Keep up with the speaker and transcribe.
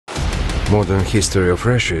Modern history of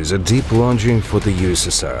Russia is a deep longing for the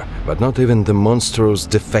USSR, but not even the monstrous,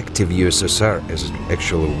 defective USSR as it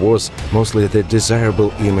actually was, mostly the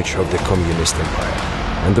desirable image of the communist empire.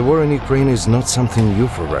 And the war in Ukraine is not something new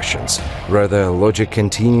for Russians. Rather, logic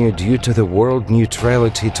continued due to the world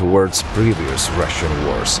neutrality towards previous Russian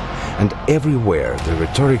wars. And everywhere the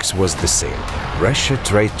rhetoric was the same. Russia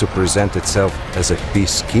tried to present itself as a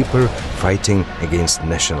peacekeeper fighting against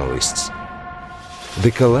nationalists.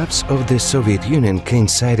 The collapse of the Soviet Union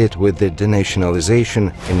coincided with the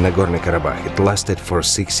denationalization in Nagorno-Karabakh. It lasted for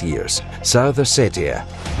 6 years. South Ossetia,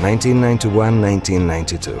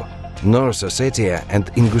 1991-1992. North Ossetia and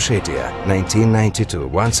Ingushetia, 1992.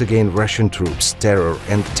 Once again Russian troops, terror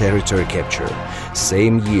and territory capture.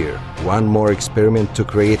 Same year, one more experiment to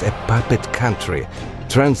create a puppet country,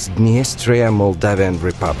 Transnistria Moldavian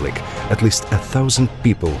Republic. At least 1,000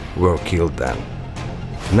 people were killed then.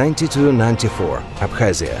 92-94,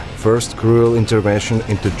 Abkhazia, first cruel intervention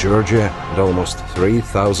into Georgia and almost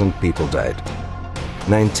 3,000 people died.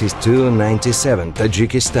 92-97,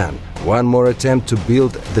 Tajikistan, one more attempt to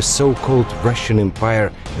build the so-called Russian Empire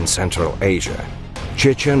in Central Asia.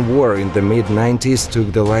 Chechen War in the mid-90s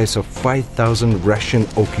took the lives of 5,000 Russian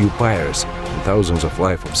occupiers and thousands of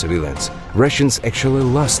lives of civilians. Russians actually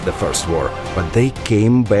lost the first war, but they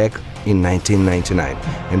came back in 1999,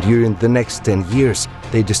 and during the next 10 years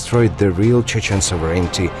they destroyed the real Chechen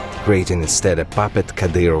sovereignty, creating instead a puppet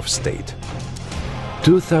Kadyrov state.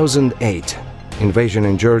 2008, invasion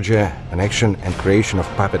in Georgia, annexion and creation of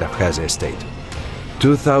puppet Abkhazia state.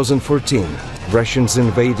 2014, Russians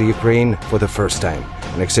invade Ukraine for the first time,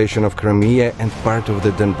 annexation of Crimea and part of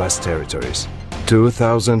the Donbas territories.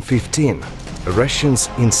 2015, Russians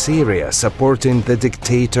in Syria supporting the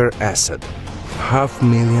dictator Assad.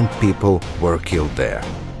 500,000 people were killed there.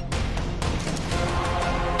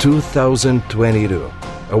 2022,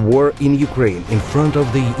 a war in Ukraine in front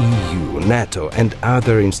of the EU, NATO and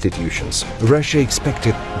other institutions. Russia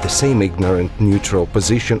expected the same ignorant, neutral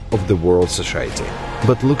position of the world society.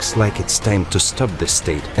 But looks like it's time to stop this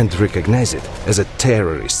state and recognize it as a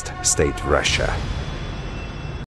terrorist state, Russia.